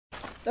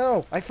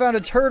No, I found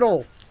a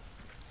turtle.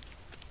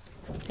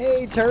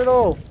 Hey,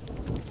 turtle.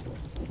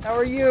 How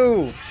are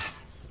you?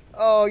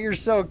 Oh, you're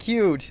so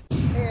cute.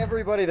 Hey,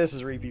 everybody, this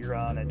is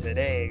ReapeeRon, and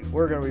today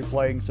we're going to be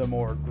playing some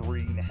more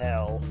Green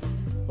Hell.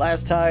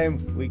 Last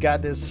time, we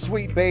got this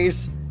sweet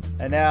base,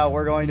 and now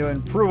we're going to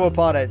improve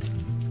upon it.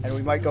 And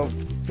we might go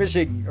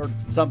fishing or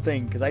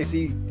something, because I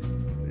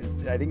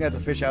think that's a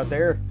fish out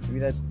there. Maybe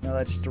that's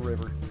just a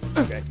river.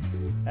 Okay.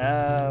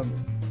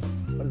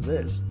 What is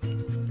this?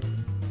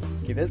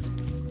 Okay, this,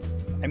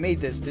 I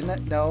made this, didn't I?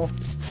 No,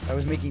 I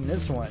was making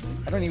this one.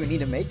 I don't even need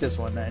to make this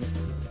one then.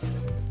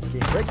 Okay,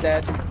 break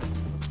that.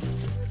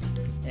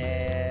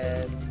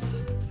 And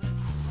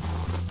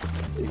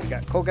let's see, we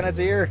got coconuts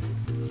here.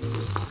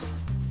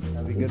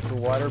 That'll be good for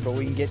water, but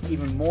we can get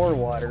even more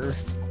water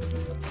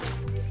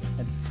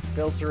and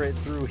filter it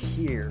through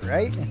here,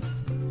 right?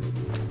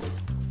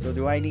 So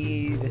do I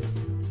need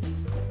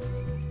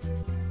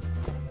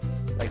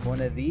like one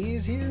of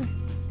these here?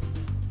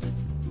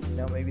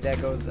 No, maybe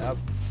that goes up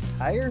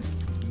higher?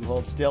 You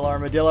hold still,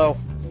 armadillo.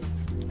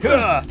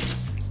 Huh!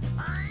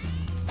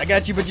 I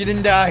got you, but you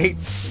didn't die.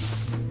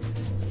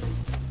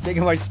 He's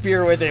taking my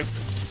spear with him.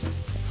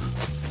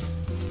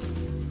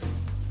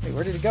 Hey,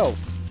 where did it go?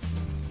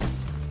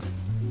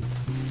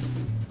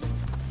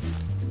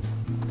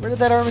 Where did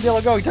that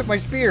armadillo go? He took my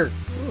spear.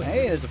 Ooh,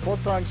 hey, there's a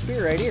 4-pronged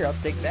spear right here. I'll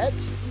take that.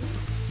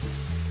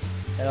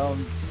 That'll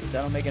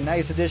make a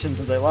nice addition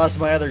since I lost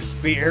my other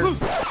spear.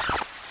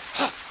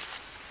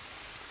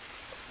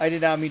 I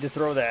did not mean to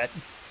throw that.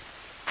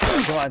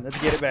 Come on, let's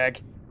get it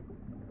back.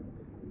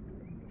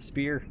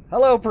 Spear.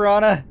 Hello,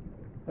 piranha.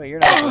 Wait, you're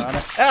not a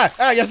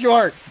piranha. Yes you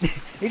are.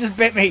 He just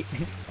bit me.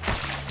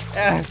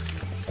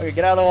 Okay, get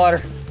out of the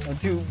water. I'm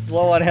too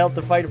low on health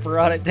to fight a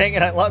piranha. Dang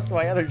it, I lost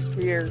my other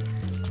spear.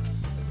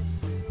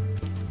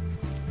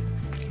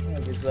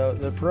 Okay, so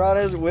the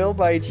piranhas will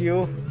bite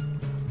you.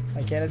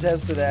 I can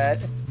attest to that.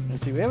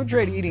 Let's see, we haven't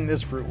tried eating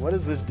this fruit. What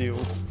does this do?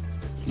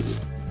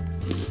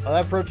 Oh,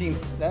 that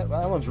protein's... That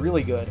one's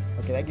really good.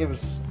 Okay, that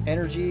gives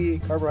energy,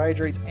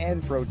 carbohydrates,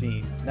 and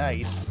protein.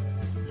 Nice.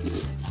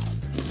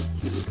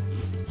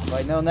 If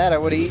I'd known that, I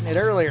would have eaten it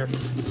earlier.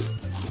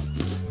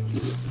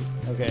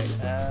 Okay,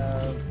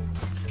 I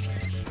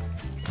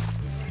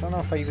don't know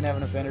if I even have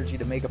enough energy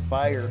to make a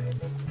fire.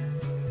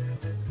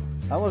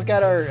 I almost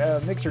got our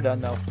mixer done,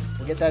 though.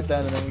 We'll get that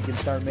done, and then we can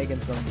start making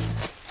some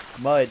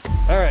mud.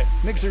 Alright,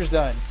 mixer's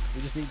done.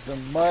 We just need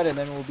some mud, and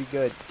then we'll be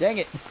good. Dang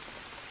it!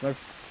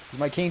 Is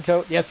my cane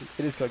toast? Yes,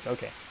 it is cooked.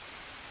 Okay.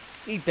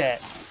 Eat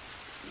that.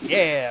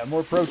 Yeah,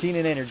 more protein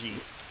and energy.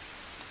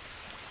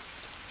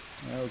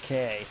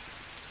 Okay.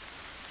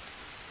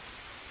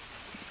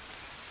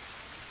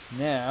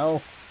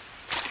 Now,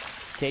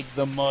 take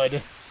the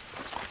mud.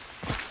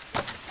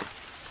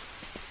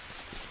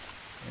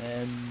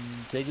 And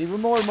take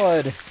even more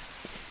mud.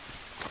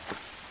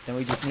 Then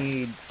we just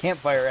need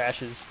campfire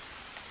ashes.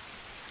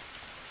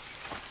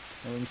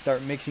 And we can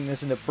start mixing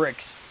this into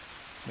bricks.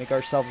 Make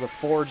ourselves a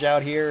forge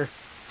out here.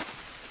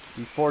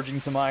 Be forging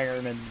some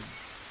iron and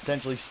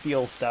potentially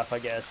steel stuff, I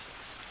guess.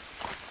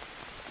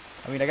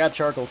 I mean, I got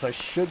charcoal, so I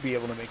should be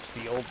able to make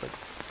steel, but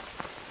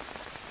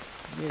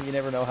yeah, you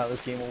never know how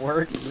this game will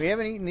work. We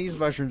haven't eaten these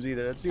mushrooms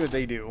either. Let's see what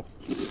they do.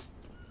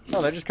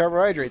 Oh, they're just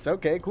carbohydrates.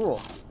 Okay,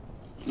 cool.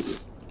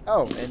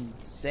 Oh, and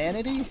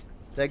sanity?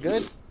 Is that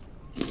good?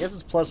 I guess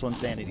it's +1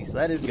 sanity, so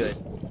that is good.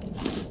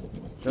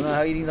 Don't know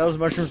how eating those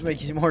mushrooms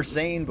makes you more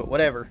sane, but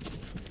whatever.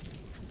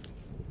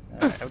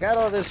 Alright, I've got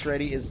all this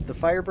ready. Is the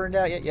fire burned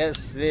out yet?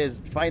 Yes, it is.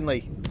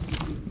 Finally.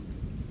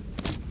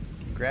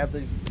 Grab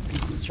these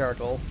pieces of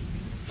charcoal.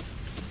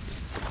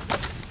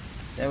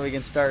 Then we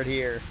can start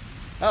here.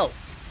 Oh!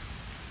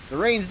 The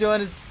rain's doing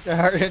his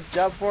hard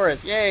job for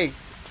us. Yay!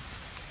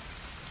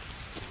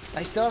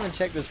 I still haven't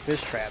checked this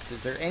fish trap.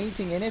 Is there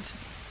anything in it?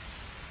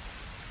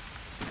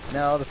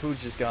 No, the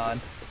food's just gone.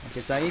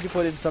 Okay, so I need to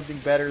put in something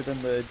better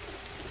than the...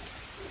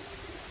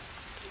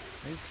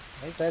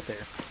 Why's that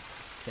there?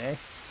 Okay.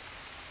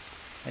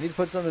 I need to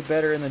put something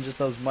better in than just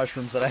those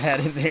mushrooms that I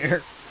had in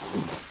there.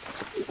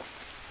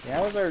 See,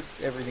 how's our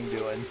everything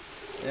doing?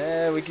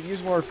 Yeah, we could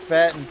use more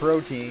fat and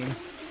protein.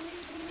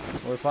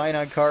 We're fine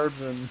on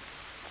carbs and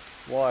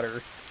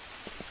water.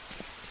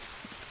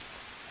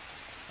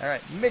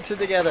 Alright, mix it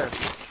together.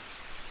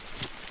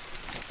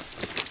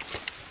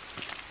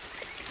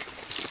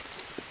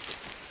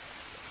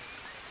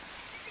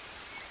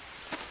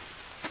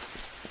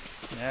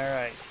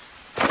 Alright.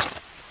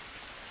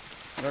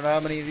 I don't know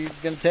how many of these it's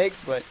going to take,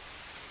 but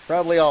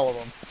probably all of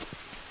them.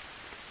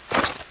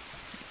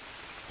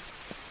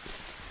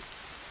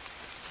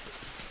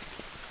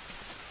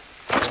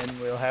 Then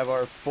we'll have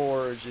our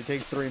forge. It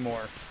takes 3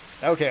 more.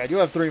 Okay, I do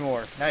have 3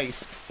 more.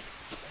 Nice.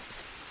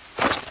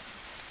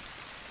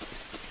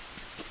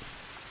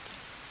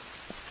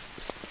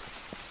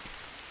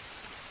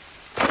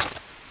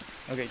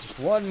 Okay, just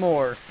 1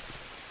 more.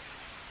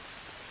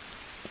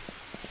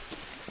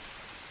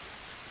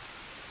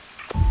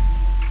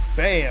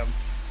 Bam!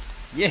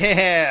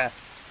 Yeah!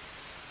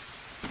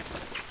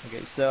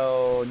 Okay,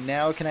 so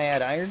now can I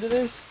add iron to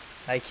this?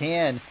 I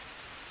can.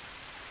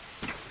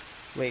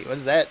 Wait, what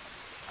is that?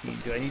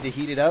 Do I need to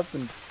heat it up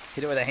and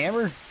hit it with a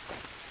hammer?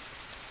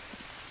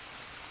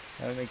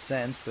 That would make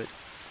sense, but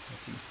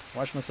let's see.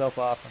 Wash myself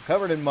off. I'm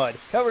covered in mud.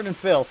 Covered in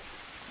filth.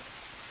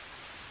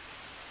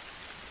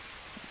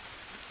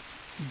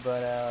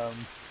 But,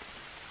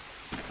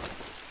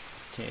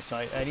 okay, so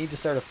I need to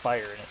start a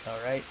fire in it,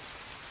 alright?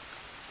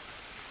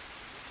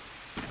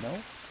 No?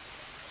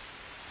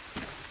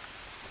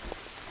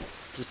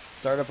 Just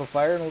start up a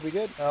fire and we'll be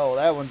good? Oh,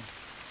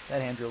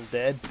 that hand drill's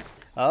dead.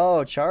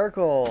 Oh,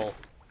 charcoal!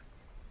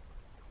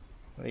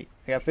 Wait,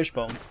 I got fish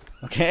bones.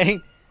 Okay.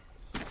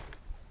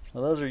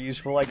 Well, those are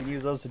useful. I can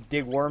use those to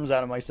dig worms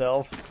out of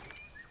myself.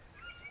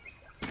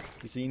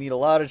 You see, you need a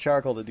lot of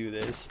charcoal to do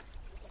this.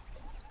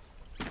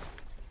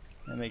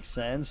 That makes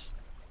sense.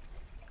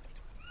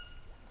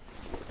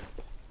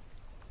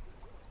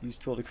 Use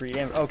tool to create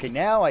amber. Okay,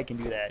 now I can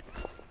do that.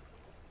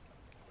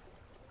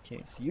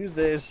 Okay, so use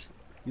this.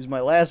 Use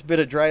my last bit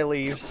of dry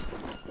leaves.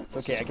 It's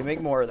okay, I can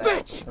make more of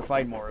that. Or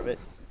find more of it.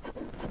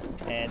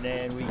 And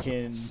then we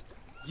can...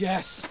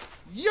 Yes!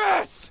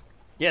 Yes!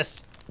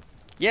 Yes!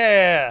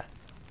 Yeah!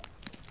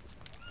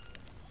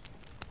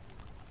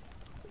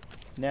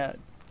 Now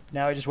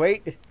I just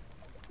wait?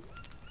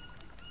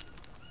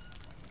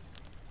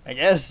 I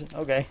guess?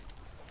 Okay.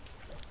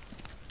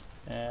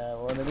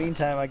 Well, in the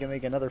meantime, I can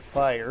make another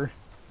fire.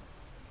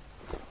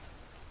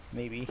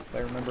 Maybe, if I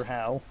remember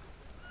how.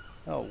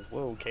 Oh,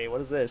 whoa, okay,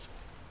 what is this?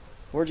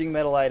 Forging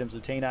metal items.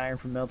 Obtain iron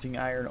from melting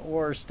iron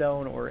ore,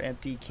 stone, or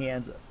empty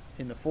cans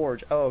in the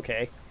forge. Oh,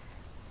 okay.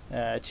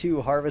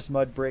 2. Harvest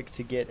mud bricks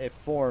to get a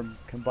form.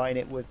 Combine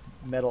it with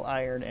metal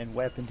iron and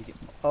weapon to get...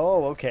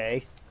 Oh,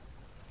 okay.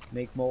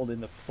 Make mold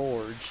in the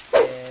forge.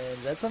 And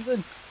is that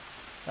something?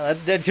 Oh,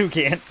 that's a dead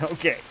toucan.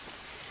 Okay.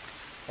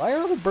 Why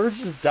are all the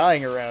birds just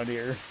dying around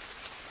here?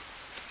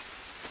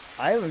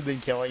 I haven't been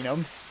killing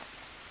them.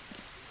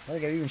 I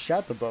think I've even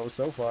shot the bow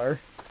so far.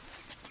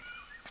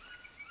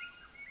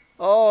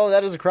 Oh,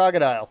 that is a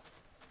crocodile.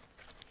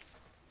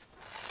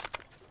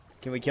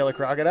 Can we kill a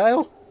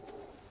crocodile?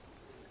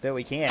 Bet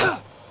we can.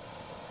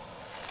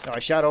 No, I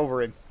shot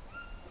over him.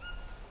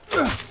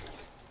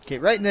 Okay,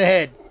 right in the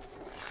head.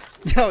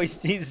 No,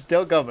 he's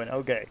still coming.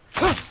 Okay.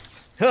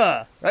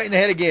 Huh, right in the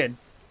head again.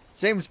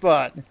 Same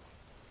spot.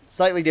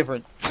 Slightly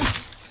different.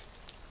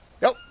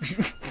 Nope.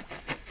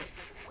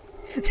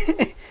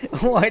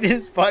 Why did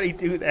his body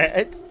do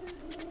that?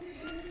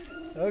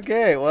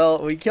 Okay,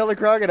 well, we killed a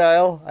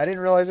crocodile. I didn't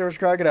realize there was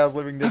crocodiles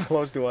living this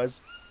close to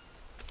us.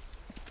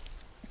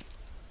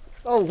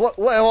 Oh,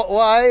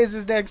 why is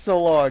his neck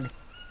so long?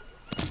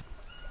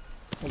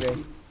 Okay,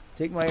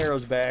 take my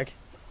arrows back.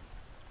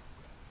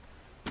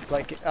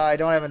 Like, I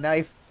don't have a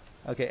knife.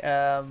 Okay,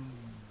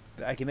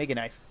 I can make a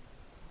knife.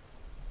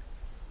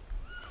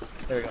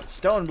 There we go.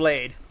 Stone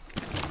blade.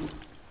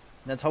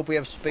 Let's hope we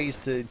have space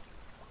to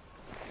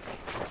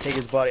take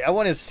his body. I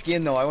want his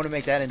skin, though. I want to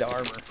make that into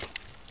armor.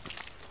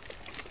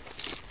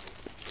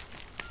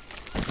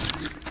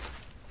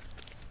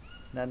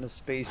 Not enough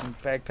space in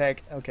backpack.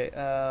 Okay,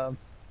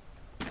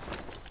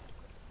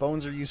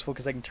 bones are useful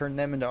because I can turn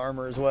them into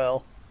armor as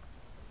well.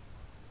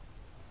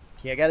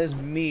 Okay, I got his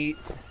meat.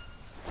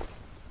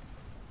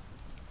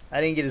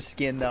 I didn't get his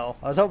skin, though.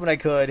 I was hoping I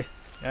could.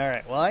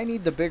 Alright, well, I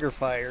need the bigger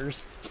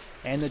fires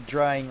and the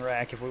drying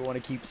rack if we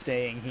want to keep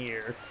staying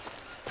here.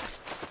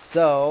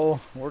 So,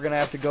 we're going to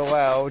have to go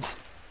out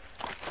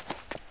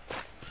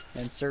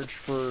and search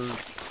for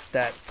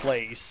that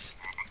place.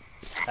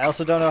 I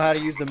also don't know how to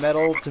use the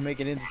metal to make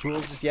it into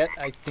tools just yet.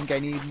 I think I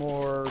need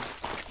more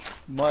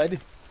mud,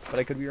 but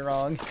I could be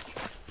wrong.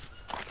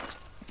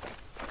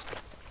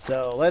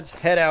 So, let's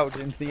head out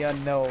into the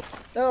unknown.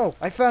 Oh,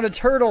 I found a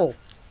turtle!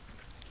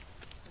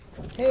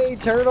 Hey,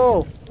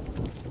 turtle!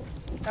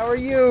 How are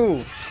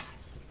you?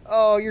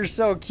 Oh, you're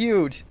so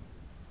cute.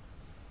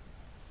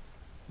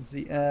 Let's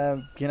see.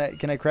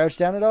 Can I crouch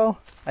down at all?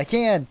 I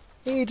can.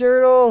 Hey,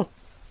 turtle.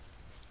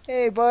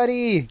 Hey,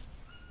 buddy.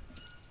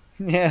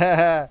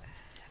 Yeah.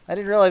 I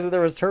didn't realize that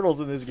there was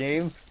turtles in this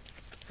game.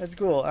 That's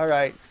cool. All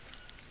right.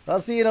 I'll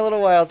see you in a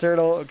little while,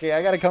 turtle. Okay,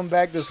 I gotta come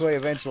back this way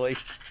eventually.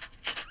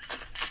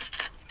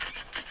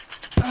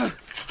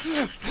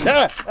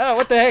 Ah,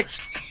 what the heck?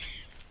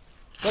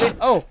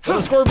 Oh, it's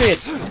a scorpion.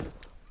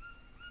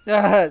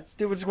 Ah,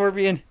 stupid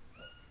scorpion.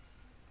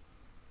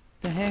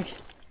 The heck?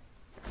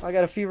 Oh, I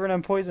got a fever and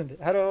I'm poisoned.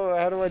 How do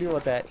I deal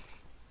with that?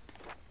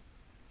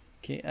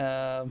 Okay,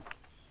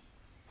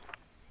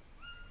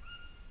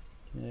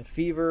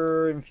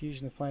 fever,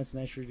 infusion of plants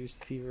and ice reduce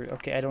the fever.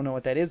 Okay, I don't know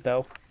what that is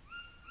though.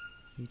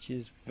 Which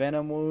is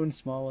venom wound.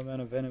 Small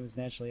amount of venom is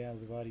naturally out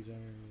of the body's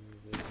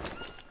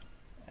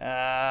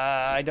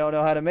I don't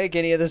know how to make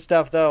any of this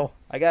stuff though.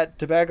 I got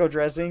tobacco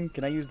dressing.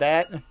 Can I use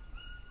that?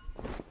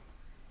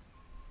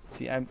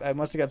 See, I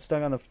must have got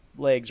stung on the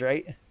legs,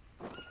 right?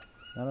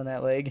 Not on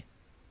that leg.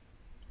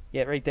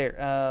 Yeah, right there.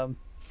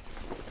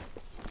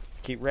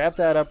 Okay, wrap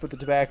that up with the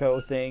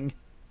tobacco thing.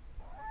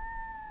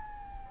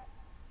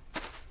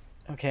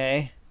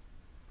 Okay.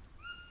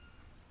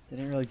 That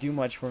didn't really do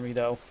much for me,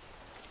 though.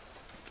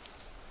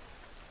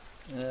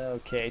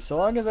 Okay, so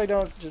long as I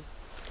don't just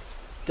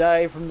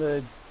die from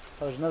the...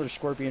 Oh, there's another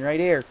scorpion right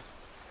here.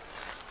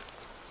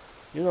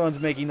 You're the ones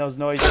making those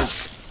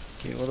noises.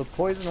 Okay, well the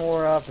poison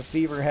wore off, the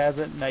fever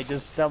hasn't, and I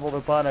just stumbled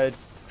upon a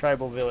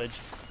tribal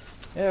village.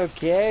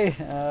 Okay,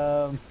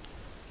 well,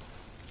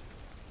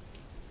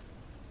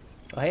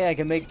 hey, I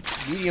can make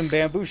medium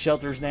bamboo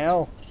shelters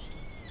now.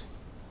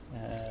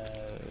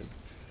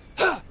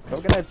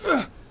 Coconuts.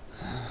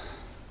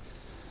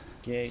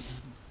 Okay,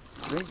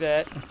 drink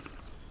that.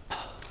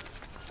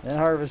 Then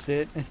harvest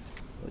it.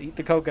 We'll eat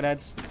the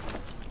coconuts.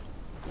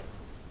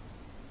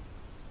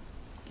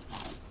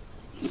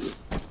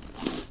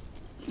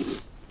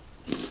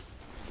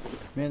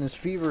 Man, this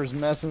fever is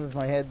messing with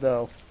my head,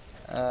 though.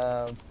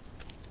 There's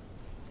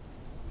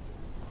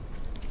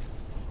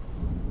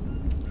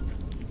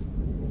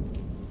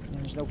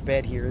no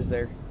bed here, is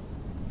there?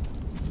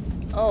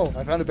 Oh,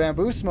 I found a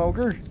bamboo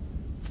smoker.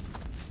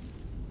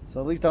 So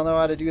at least I'll know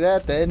how to do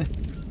that then.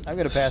 I'm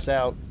gonna pass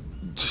out.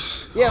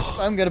 Yep,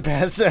 I'm gonna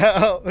pass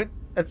out.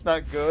 That's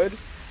not good.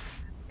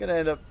 I'm gonna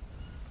end up...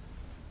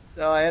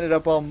 Oh, I ended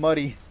up all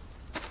muddy.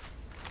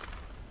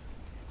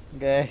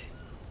 Okay.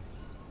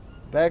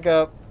 Back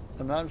up.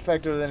 I'm not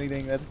infected with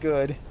anything. That's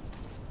good.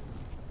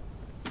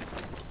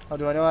 Oh,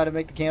 do I know how to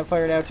make the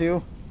campfire now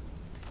too?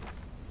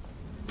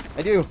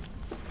 I do.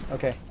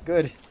 Okay,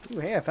 good. Ooh,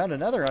 hey, I found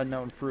another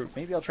unknown fruit.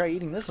 Maybe I'll try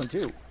eating this one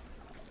too.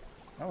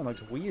 That one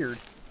looks weird.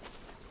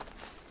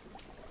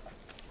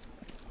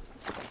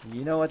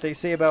 You know what they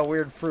say about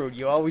weird fruit.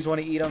 You always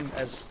want to eat them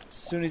as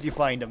soon as you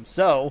find them.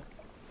 So,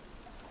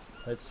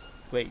 let's...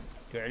 Wait,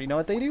 do I already know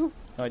what they do?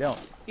 No, I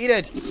don't. Eat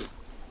it!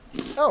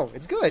 Oh,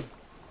 it's good.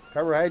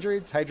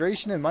 Carbohydrates,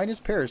 hydration, and minus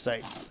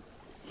parasites.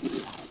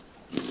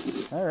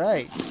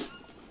 Alright.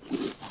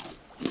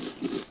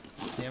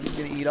 Yeah, I'm just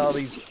going to eat all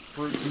these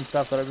fruits and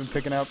stuff that I've been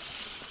picking up.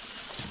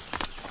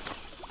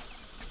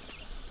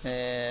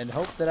 And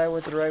hope that I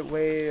went the right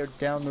way or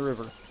down the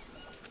river.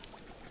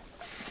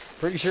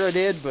 Pretty sure I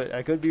did, but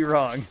I could be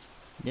wrong.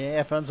 Yeah,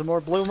 I found some more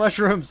blue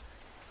mushrooms.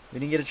 We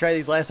didn't get to try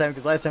these last time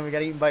because last time we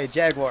got eaten by a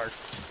jaguar.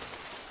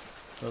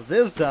 So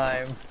this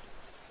time,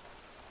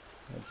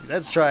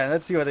 let's try them.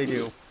 Let's see what they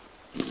do.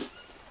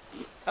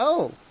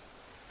 Oh,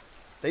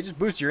 they just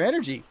boost your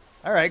energy.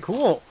 All right,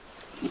 cool.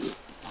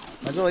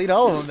 Might as well eat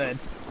all of them then.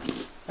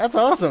 That's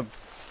awesome.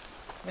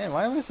 Man,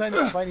 why am I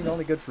finding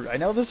only good fruit? I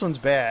know this one's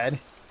bad,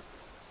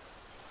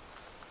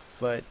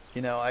 but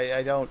you know,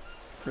 I don't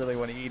really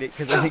want to eat it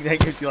because I think that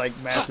gives you like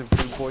massive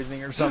food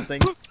poisoning or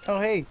something. Oh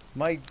hey,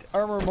 my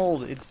armor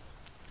mold, is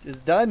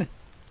done.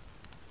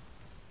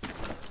 I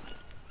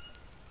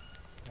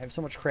have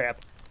so much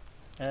crap.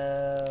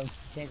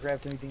 Can't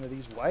craft anything with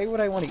these. Why would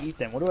I want to eat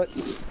them? What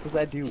does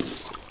that do?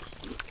 It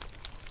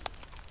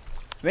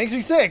makes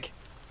me sick.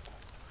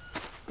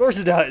 Of course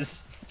it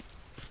does.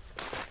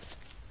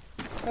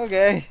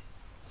 Okay.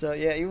 So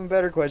yeah, even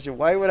better question.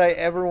 Why would I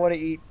ever want to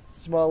eat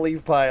small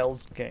leaf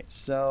piles? Okay,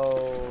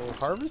 so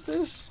harvest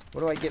this?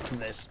 What do I get from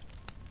this?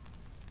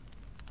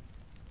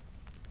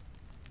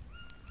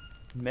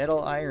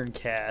 Metal iron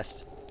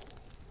cast.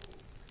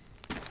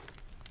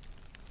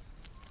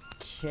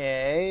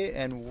 Okay,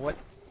 and what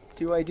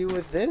do I do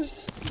with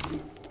this?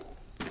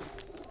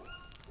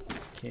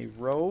 Okay,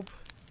 rope,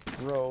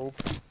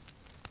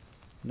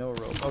 no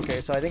rope. Okay,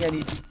 so I think I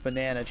need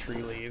banana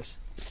tree leaves,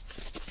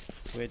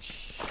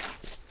 which,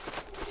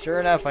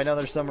 sure enough, I know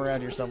there's some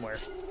around here somewhere.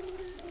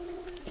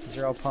 These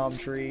are all palm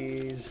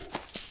trees.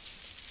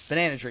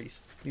 Banana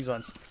trees, these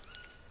ones.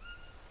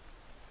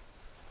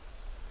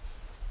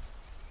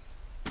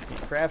 Okay,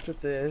 craft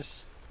with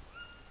this.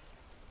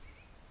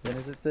 Then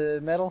is it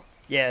the metal?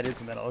 Yeah, it is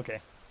the metal,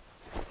 okay.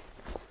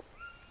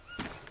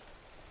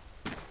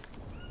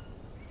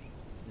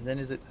 And then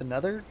is it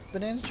another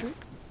banana tree?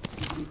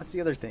 What's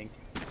the other thing?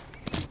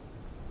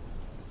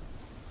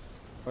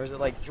 Or is it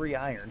like 3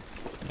 iron?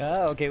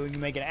 Oh, okay, we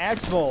can make an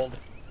axe mold.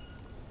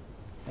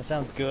 That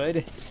sounds good.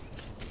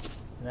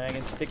 And then I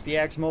can stick the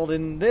axe mold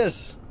in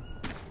this.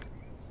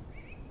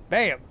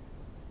 Bam!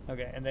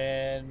 Okay, and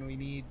then we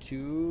need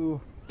to...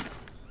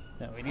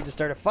 No, we need to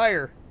start a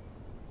fire.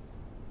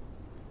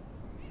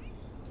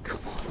 Come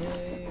on.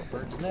 Okay,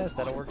 bird's nest,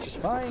 that'll work just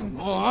fine.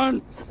 Come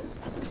on!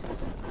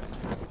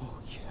 Oh,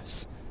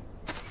 yes.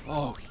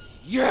 Oh,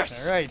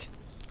 yes! Alright.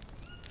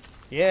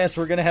 Yes,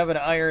 we're gonna have an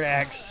iron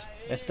axe.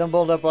 I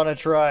stumbled up on a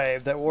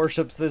tribe that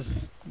worships this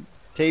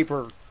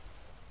taper.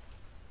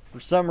 For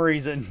some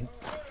reason.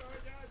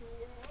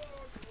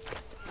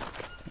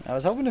 I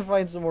was hoping to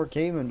find some more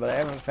cavemen, but I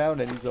haven't found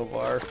any so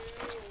far.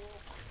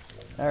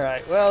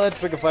 Alright, well,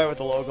 let's pick a fight with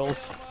the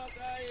locals.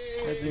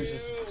 That seems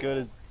just as good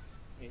as...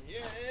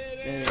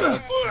 Anyway,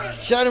 let's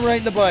shot him right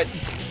in the butt.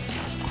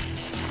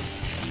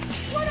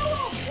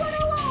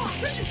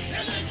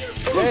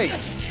 Hey,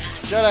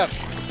 shut up.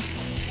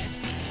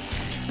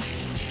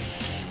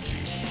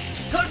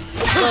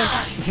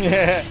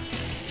 Yeah.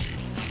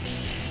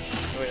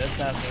 Wait, that's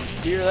not my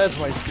spear. That's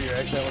my spear.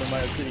 Actually, I want my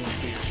obsidian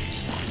spear.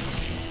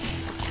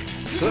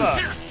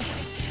 Ugh.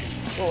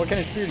 Whoa, what kind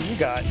of spear do you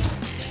got?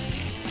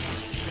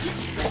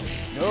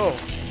 No.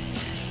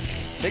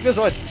 Take this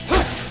one.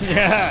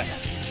 Yeah.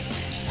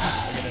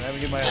 I'm gonna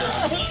get my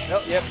other one.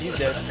 Oh, yep, he's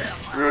dead.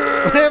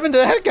 What happened to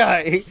that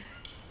guy?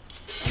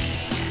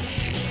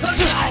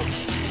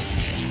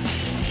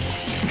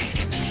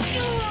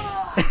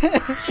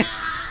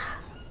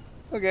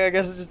 Okay, I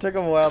guess it just took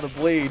him a while to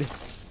bleed.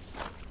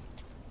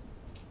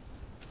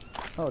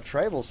 Oh,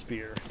 tribal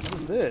spear. What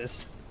is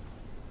this?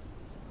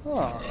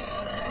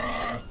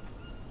 Huh.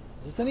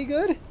 Is this any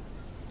good?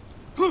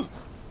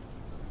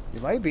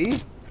 It might be.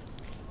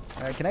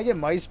 Alright, can I get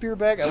my spear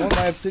back? I want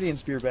my obsidian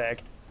spear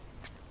back.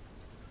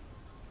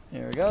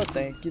 There we go.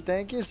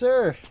 Thank you,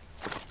 sir.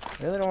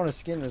 I really don't want to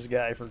skin this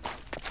guy for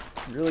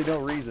really no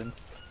reason.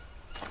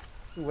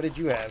 Ooh, what did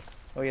you have?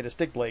 Oh, you had a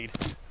stick blade.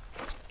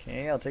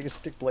 Okay, I'll take a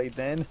stick blade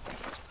then.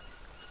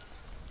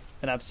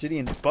 An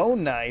obsidian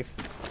bone knife.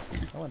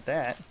 I want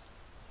that.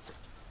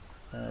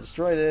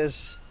 Destroy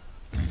this.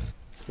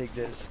 Take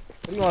this.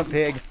 What do you want,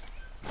 pig?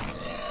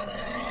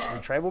 Is a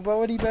tribal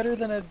bow any better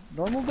than a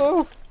normal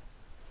bow?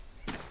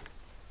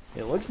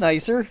 It looks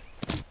nicer.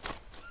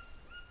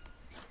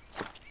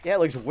 Yeah, it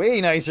looks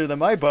way nicer than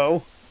my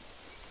bow.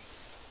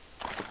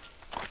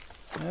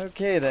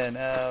 Okay then,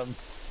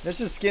 let's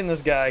just skin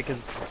this guy,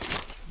 because,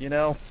 you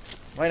know,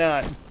 why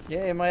not?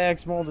 Yay, my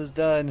axe mold is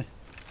done.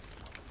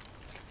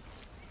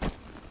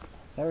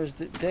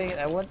 Dang it,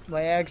 I want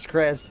my axe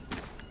crest.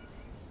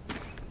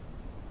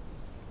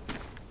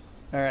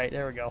 Alright,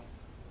 there we go.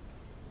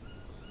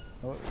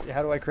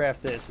 How do I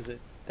craft this? Is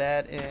it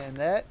that and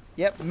that?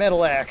 Yep,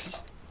 metal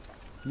axe.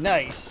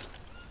 Nice.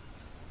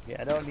 Yeah,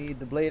 I don't need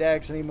the blade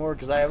axe anymore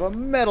because I have a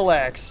metal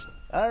axe.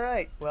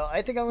 Alright, well,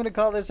 I think I'm going to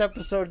call this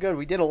episode good.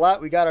 We did a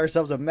lot. We got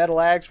ourselves a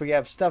metal axe. We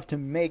have stuff to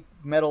make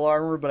metal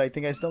armor, but I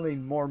think I still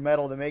need more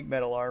metal to make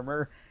metal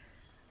armor.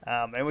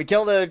 And we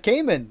killed a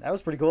caiman. That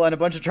was pretty cool. And a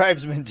bunch of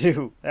tribesmen,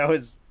 too. That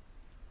was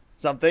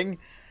something.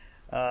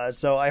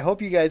 So I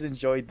hope you guys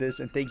enjoyed this,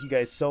 and thank you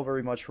guys so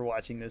very much for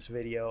watching this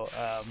video.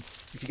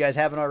 If you guys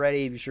haven't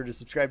already, be sure to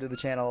subscribe to the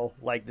channel,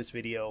 like this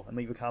video, and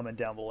leave a comment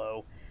down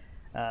below.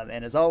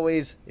 And as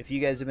always, if you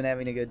guys have been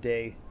having a good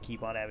day,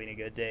 keep on having a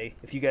good day.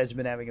 If you guys have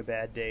been having a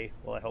bad day,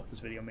 well, I hope this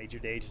video made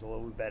your day just a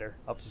little bit better.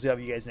 Hope to see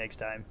you guys next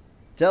time.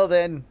 Till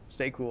then,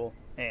 stay cool,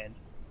 and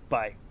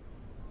bye.